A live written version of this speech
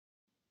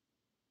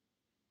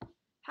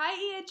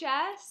Hi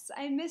EHS,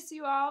 I miss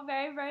you all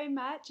very, very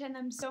much, and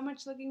I'm so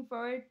much looking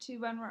forward to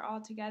when we're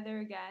all together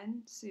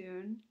again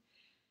soon.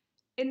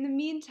 In the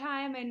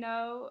meantime, I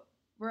know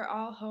we're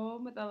all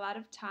home with a lot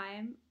of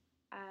time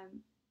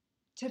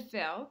to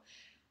fill,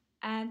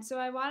 and so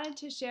I wanted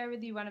to share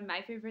with you one of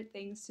my favorite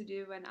things to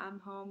do when I'm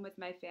home with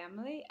my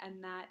family,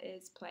 and that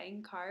is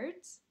playing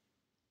cards.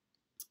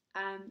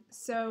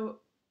 So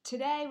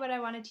today what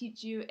I want to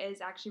teach you is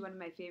actually one of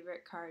my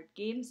favorite card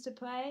games to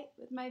play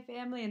with my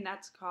family, and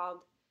that's called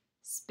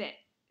Spit.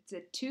 It's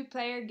a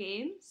two-player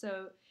game,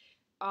 so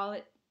all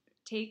it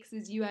takes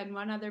is you and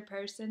one other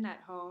person at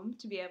home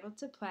to be able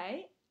to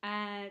play,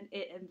 and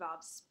it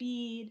involves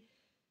speed.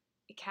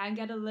 It can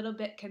get a little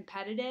bit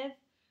competitive,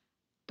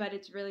 but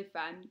it's really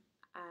fun.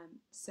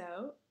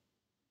 So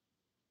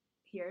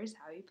here's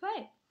how you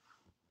play.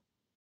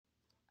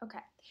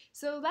 Okay,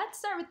 so let's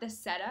start with the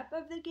setup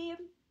of the game.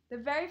 The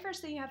very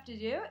first thing you have to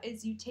do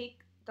is you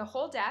take the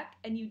whole deck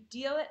and you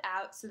deal it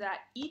out so that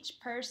each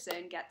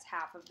person gets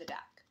half of the deck.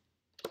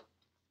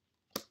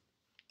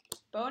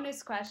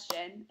 Bonus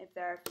question, if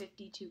there are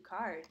 52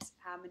 cards,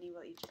 how many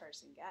will each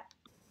person get?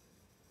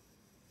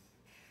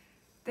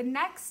 The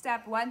next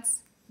step,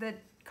 once the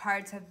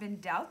cards have been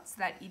dealt so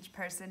that each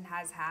person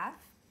has half,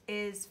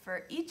 is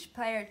for each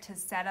player to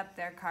set up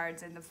their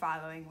cards in the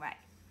following way.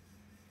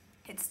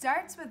 It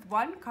starts with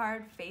one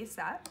card face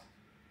up.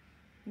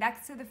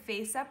 Next to the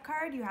face up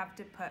card, you have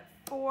to put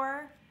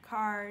 4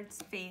 cards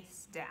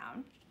face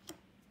down.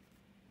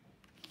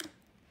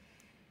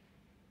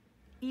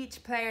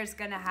 Each player is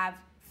going to have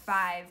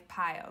 5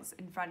 piles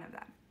in front of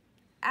them.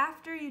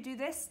 After you do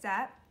this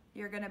step,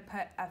 you're going to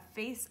put a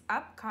face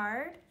up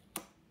card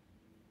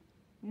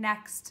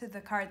next to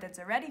the card that's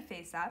already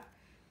face up,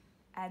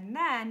 and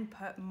then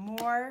put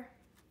more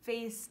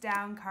face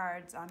down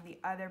cards on the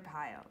other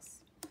piles.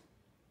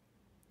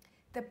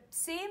 The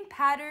same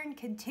pattern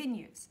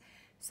continues.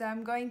 So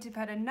I'm going to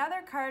put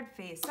another card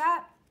face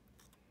up,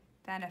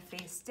 then a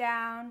face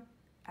down,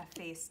 a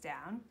face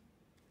down,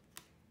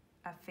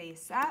 a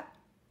face up,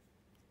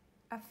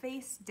 a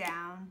face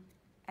down,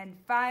 and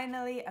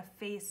finally a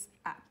face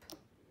up.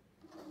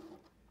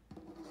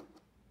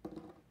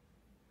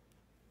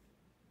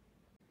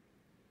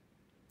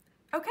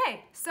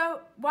 Okay, so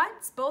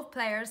once both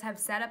players have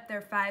set up their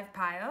 5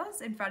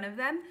 piles in front of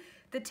them,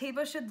 the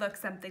table should look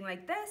something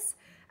like this.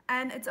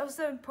 And it's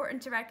also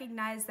important to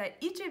recognize that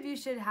each of you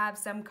should have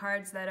some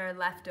cards that are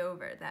left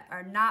over, that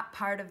are not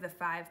part of the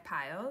 5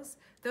 piles.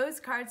 Those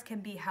cards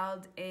can be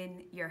held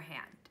in your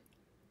hand.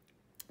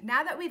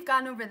 Now that we've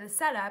gone over the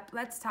setup,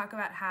 let's talk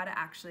about how to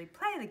actually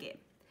play the game.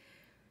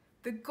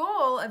 The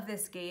goal of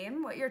this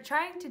game, what you're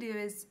trying to do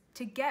is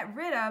to get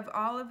rid of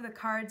all of the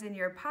cards in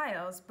your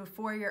piles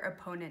before your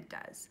opponent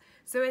does.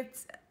 So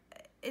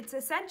it's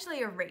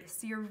essentially a race.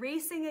 You're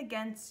racing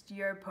against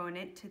your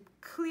opponent to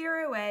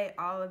clear away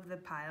all of the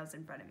piles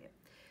in front of you.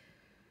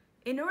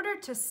 In order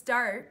to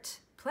start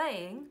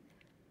playing,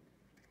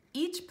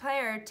 each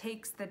player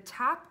takes the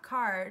top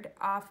card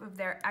off of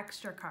their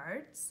extra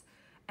cards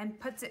and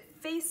puts it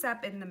face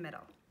up in the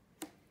middle.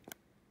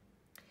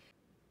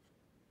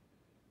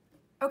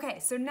 Okay,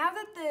 so now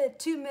that the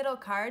 2 middle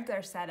cards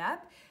are set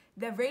up,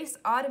 the race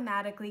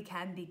automatically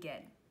can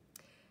begin.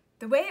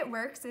 The way it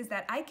works is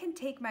that I can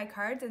take my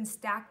cards and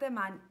stack them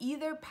on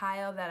either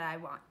pile that I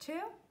want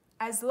to,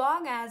 as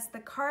long as the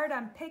card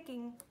I'm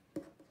picking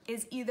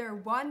is either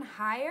one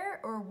higher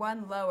or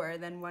one lower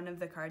than one of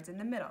the cards in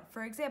the middle.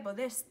 For example,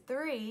 this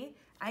 3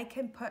 I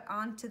can put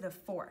onto the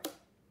 4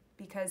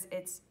 because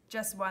it's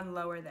just one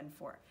lower than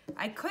 4.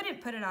 I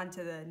couldn't put it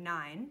onto the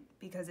 9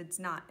 because it's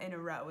not in a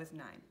row with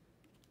 9.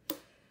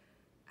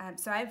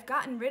 So I've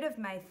gotten rid of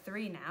my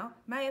 3 now.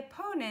 My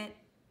opponent,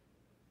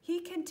 he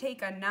can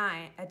take a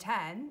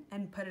 10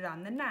 and put it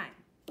on the 9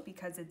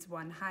 because it's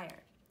one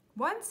higher.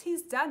 Once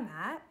he's done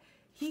that,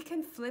 he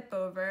can flip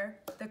over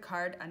the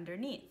card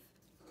underneath.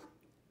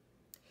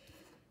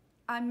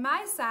 On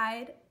my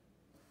side,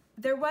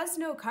 there was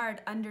no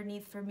card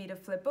underneath for me to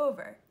flip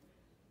over.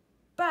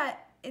 But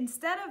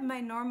instead of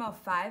my normal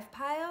 5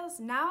 piles,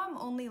 now I'm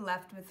only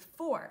left with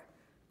 4.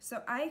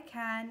 So I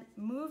can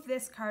move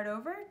this card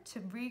over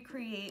to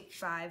recreate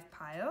 5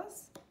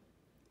 piles.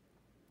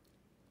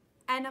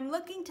 And I'm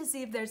looking to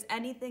see if there's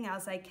anything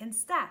else I can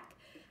stack.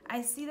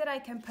 I see that I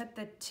can put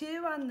the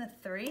 2 on the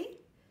 3.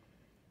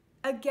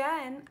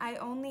 Again, I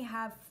only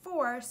have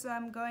 4, so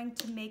I'm going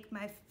to make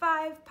my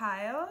 5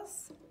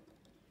 piles.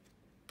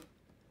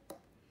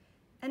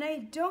 And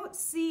I don't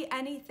see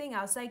anything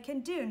else I can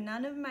do.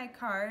 None of my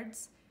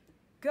cards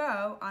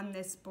go on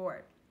this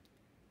board.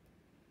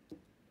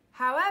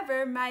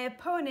 However, my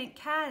opponent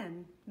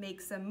can make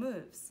some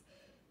moves.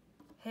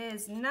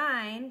 His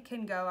 9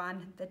 can go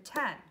on the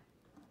 10.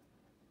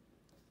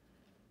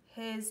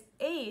 His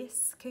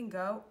ace can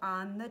go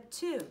on the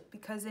 2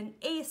 because an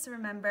ace,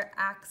 remember,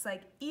 acts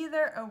like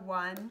either a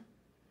 1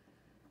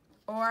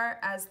 or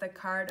as the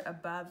card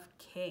above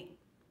king.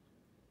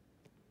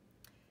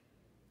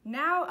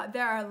 Now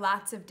there are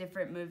lots of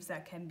different moves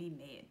that can be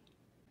made.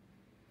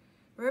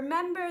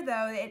 Remember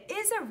though, it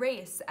is a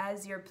race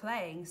as you're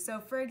playing. So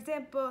for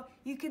example,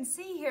 you can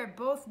see here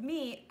both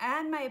me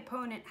and my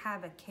opponent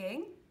have a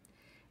king,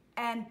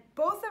 and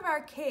both of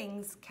our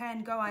kings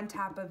can go on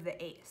top of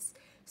the ace.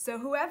 So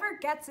whoever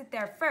gets it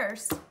there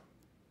first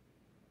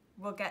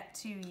will get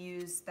to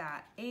use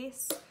that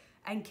ace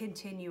and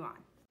continue on.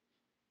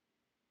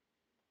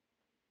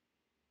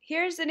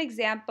 Here's an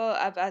example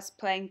of us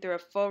playing through a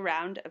full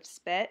round of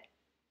spit.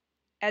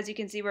 As you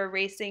can see, we're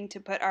racing to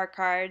put our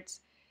cards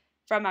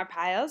from our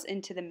piles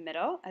into the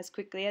middle as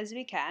quickly as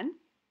we can.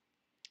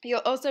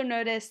 You'll also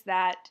notice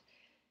that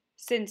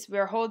since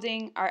we're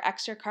holding our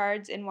extra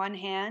cards in one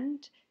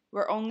hand,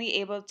 we're only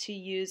able to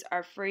use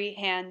our free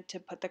hand to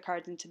put the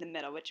cards into the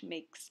middle, which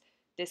makes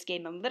this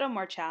game a little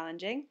more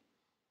challenging.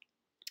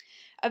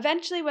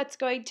 Eventually, what's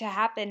going to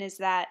happen is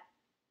that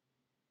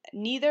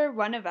neither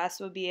one of us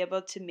will be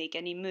able to make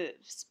any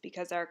moves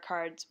because our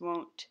cards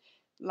won't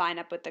line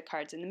up with the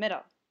cards in the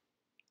middle.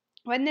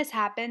 When this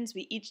happens,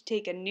 we each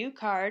take a new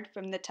card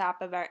from the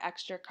top of our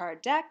extra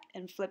card deck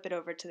and flip it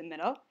over to the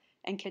middle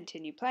and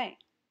continue playing.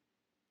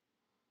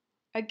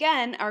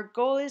 Again, our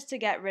goal is to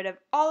get rid of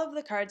all of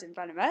the cards in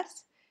front of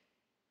us,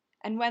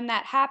 and when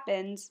that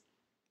happens,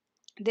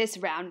 this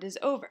round is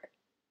over.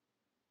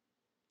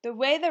 The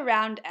way the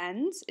round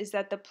ends is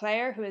that the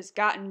player who has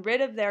gotten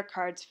rid of their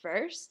cards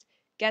first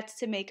gets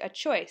to make a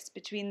choice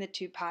between the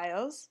two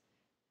piles.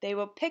 They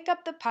will pick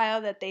up the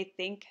pile that they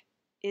think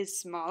is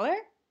smaller,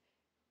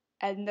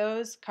 and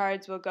those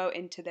cards will go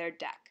into their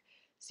deck.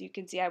 So you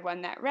can see I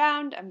won that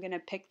round. I'm going to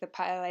pick the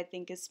pile I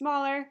think is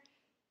smaller,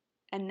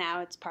 and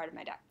now it's part of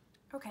my deck.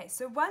 Okay,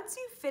 so once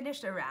you've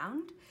finished a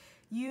round,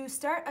 you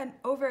start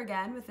over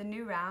again with a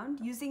new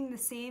round using the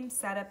same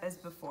setup as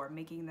before,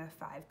 making the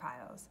 5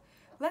 piles.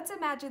 Let's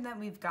imagine that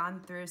we've gone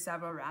through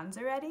several rounds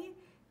already,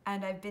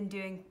 and I've been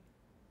doing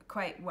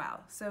quite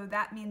well. So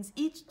that means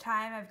each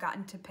time I've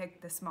gotten to pick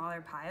the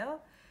smaller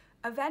pile,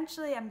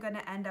 eventually I'm going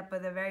to end up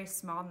with a very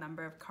small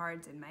number of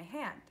cards in my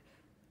hand.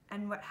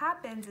 And what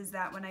happens is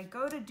that when I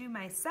go to do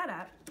my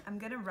setup, I'm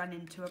going to run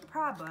into a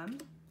problem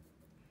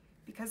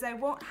because I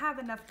won't have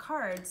enough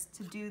cards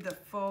to do the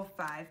full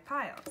 5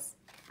 piles.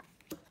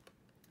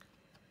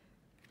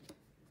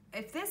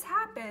 If this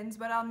happens,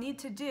 what I'll need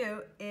to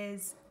do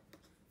is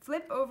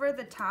flip over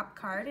the top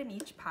card in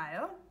each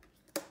pile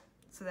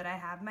so that I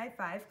have my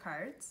 5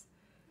 cards,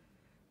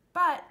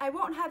 but I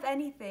won't have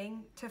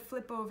anything to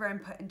flip over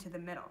and put into the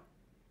middle.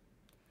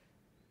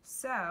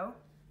 So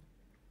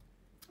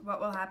what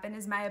will happen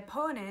is my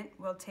opponent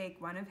will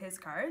take one of his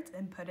cards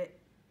and put it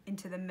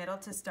into the middle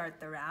to start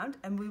the round,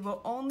 and we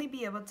will only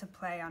be able to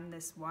play on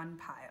this one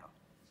pile.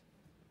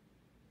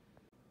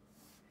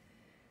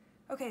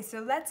 Okay, so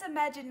let's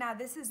imagine now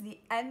this is the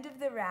end of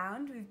the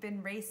round. We've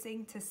been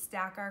racing to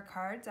stack our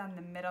cards on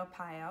the middle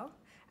pile,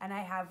 and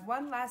I have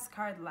one last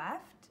card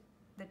left,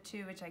 the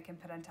 2 which I can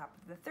put on top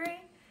of the 3,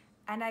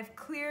 and I've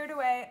cleared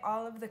away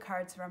all of the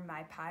cards from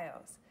my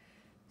piles.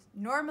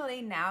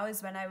 Normally now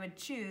is when I would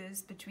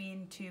choose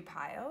between 2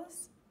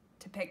 piles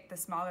to pick the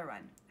smaller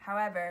one.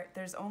 However,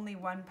 there's only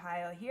one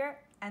pile here,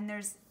 and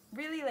there's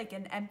really like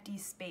an empty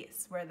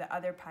space where the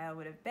other pile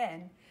would have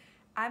been.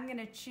 I'm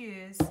gonna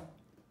choose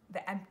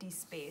the empty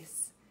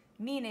space,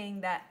 meaning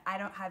that I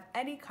don't have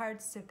any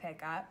cards to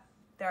pick up.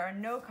 There are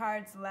no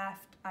cards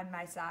left on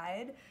my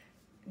side,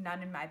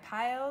 none in my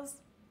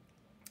piles,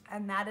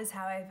 and that is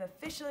how I've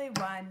officially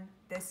won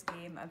this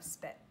game of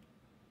spit.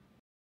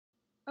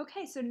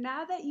 Okay, so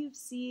now that you've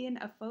seen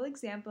a full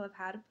example of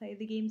how to play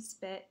the game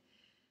Spit,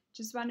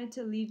 just wanted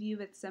to leave you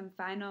with some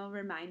final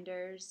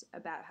reminders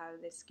about how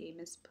this game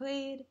is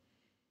played.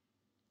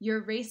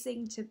 You're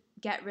racing to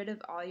get rid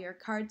of all your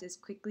cards as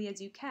quickly as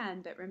you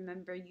can, but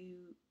remember you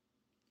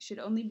should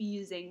only be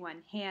using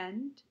one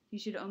hand. You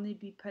should only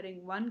be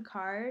putting one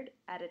card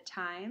at a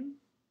time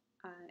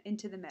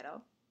into the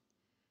middle.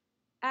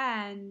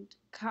 And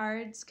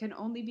cards can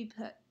only be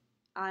put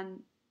on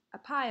a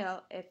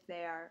pile if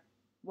they are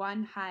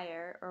one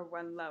higher or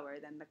one lower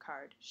than the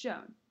card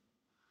shown.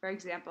 For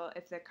example,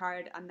 if the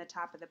card on the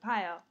top of the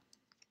pile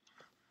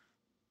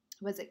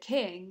was a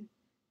king,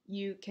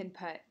 you can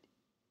put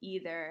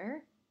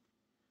either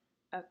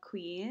a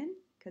queen,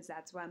 because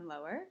that's one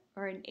lower,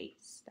 or an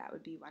ace, that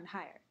would be one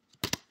higher.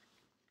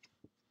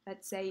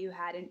 Let's say you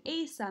had an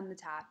ace on the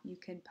top, you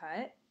can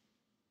put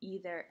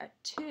either a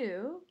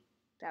 2,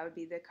 that would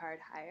be the card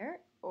higher,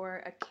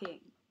 or a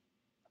king,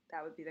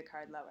 that would be the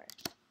card lower.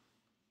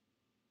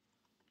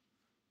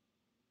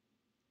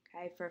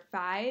 Okay, for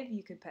 5,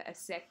 you could put a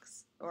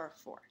 6 or a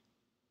 4.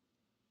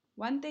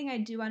 One thing I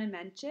do want to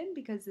mention,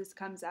 because this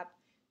comes up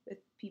with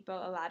people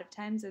a lot of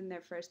times when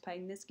they're first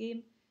playing this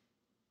game,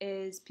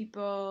 is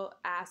people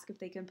ask if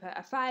they can put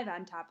a 5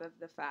 on top of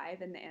the 5,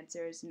 and the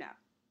answer is no.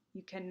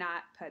 You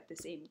cannot put the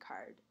same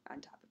card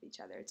on top of each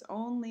other. It's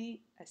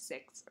only a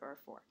 6 or a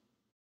 4.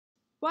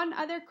 One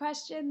other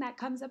question that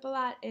comes up a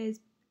lot is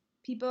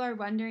people are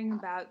wondering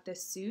about the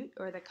suit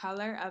or the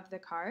color of the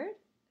card,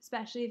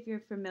 especially if you're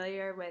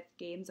familiar with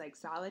games like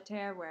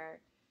Solitaire where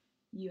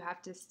you have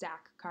to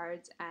stack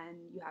cards and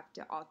you have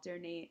to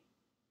alternate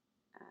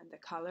the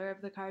color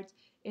of the cards.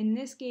 In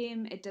this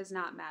game, it does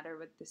not matter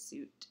what the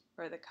suit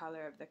or the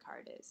color of the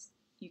card is.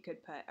 You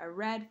could put a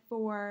red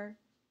 4,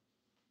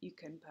 you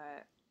can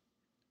put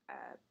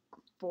a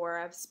 4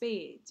 of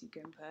spades, you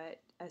can put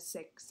a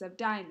 6 of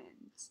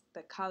diamonds.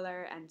 The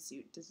color and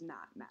suit does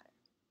not matter.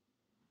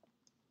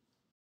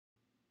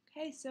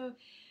 Okay, so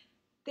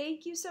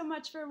thank you so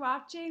much for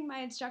watching my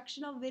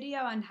instructional video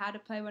on how to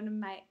play one of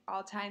my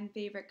all-time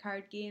favorite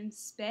card games,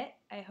 Spit.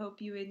 I hope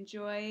you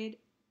enjoyed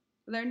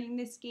learning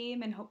this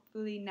game, and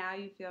hopefully now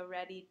you feel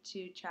ready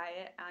to try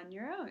it on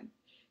your own.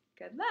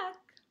 Good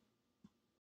luck!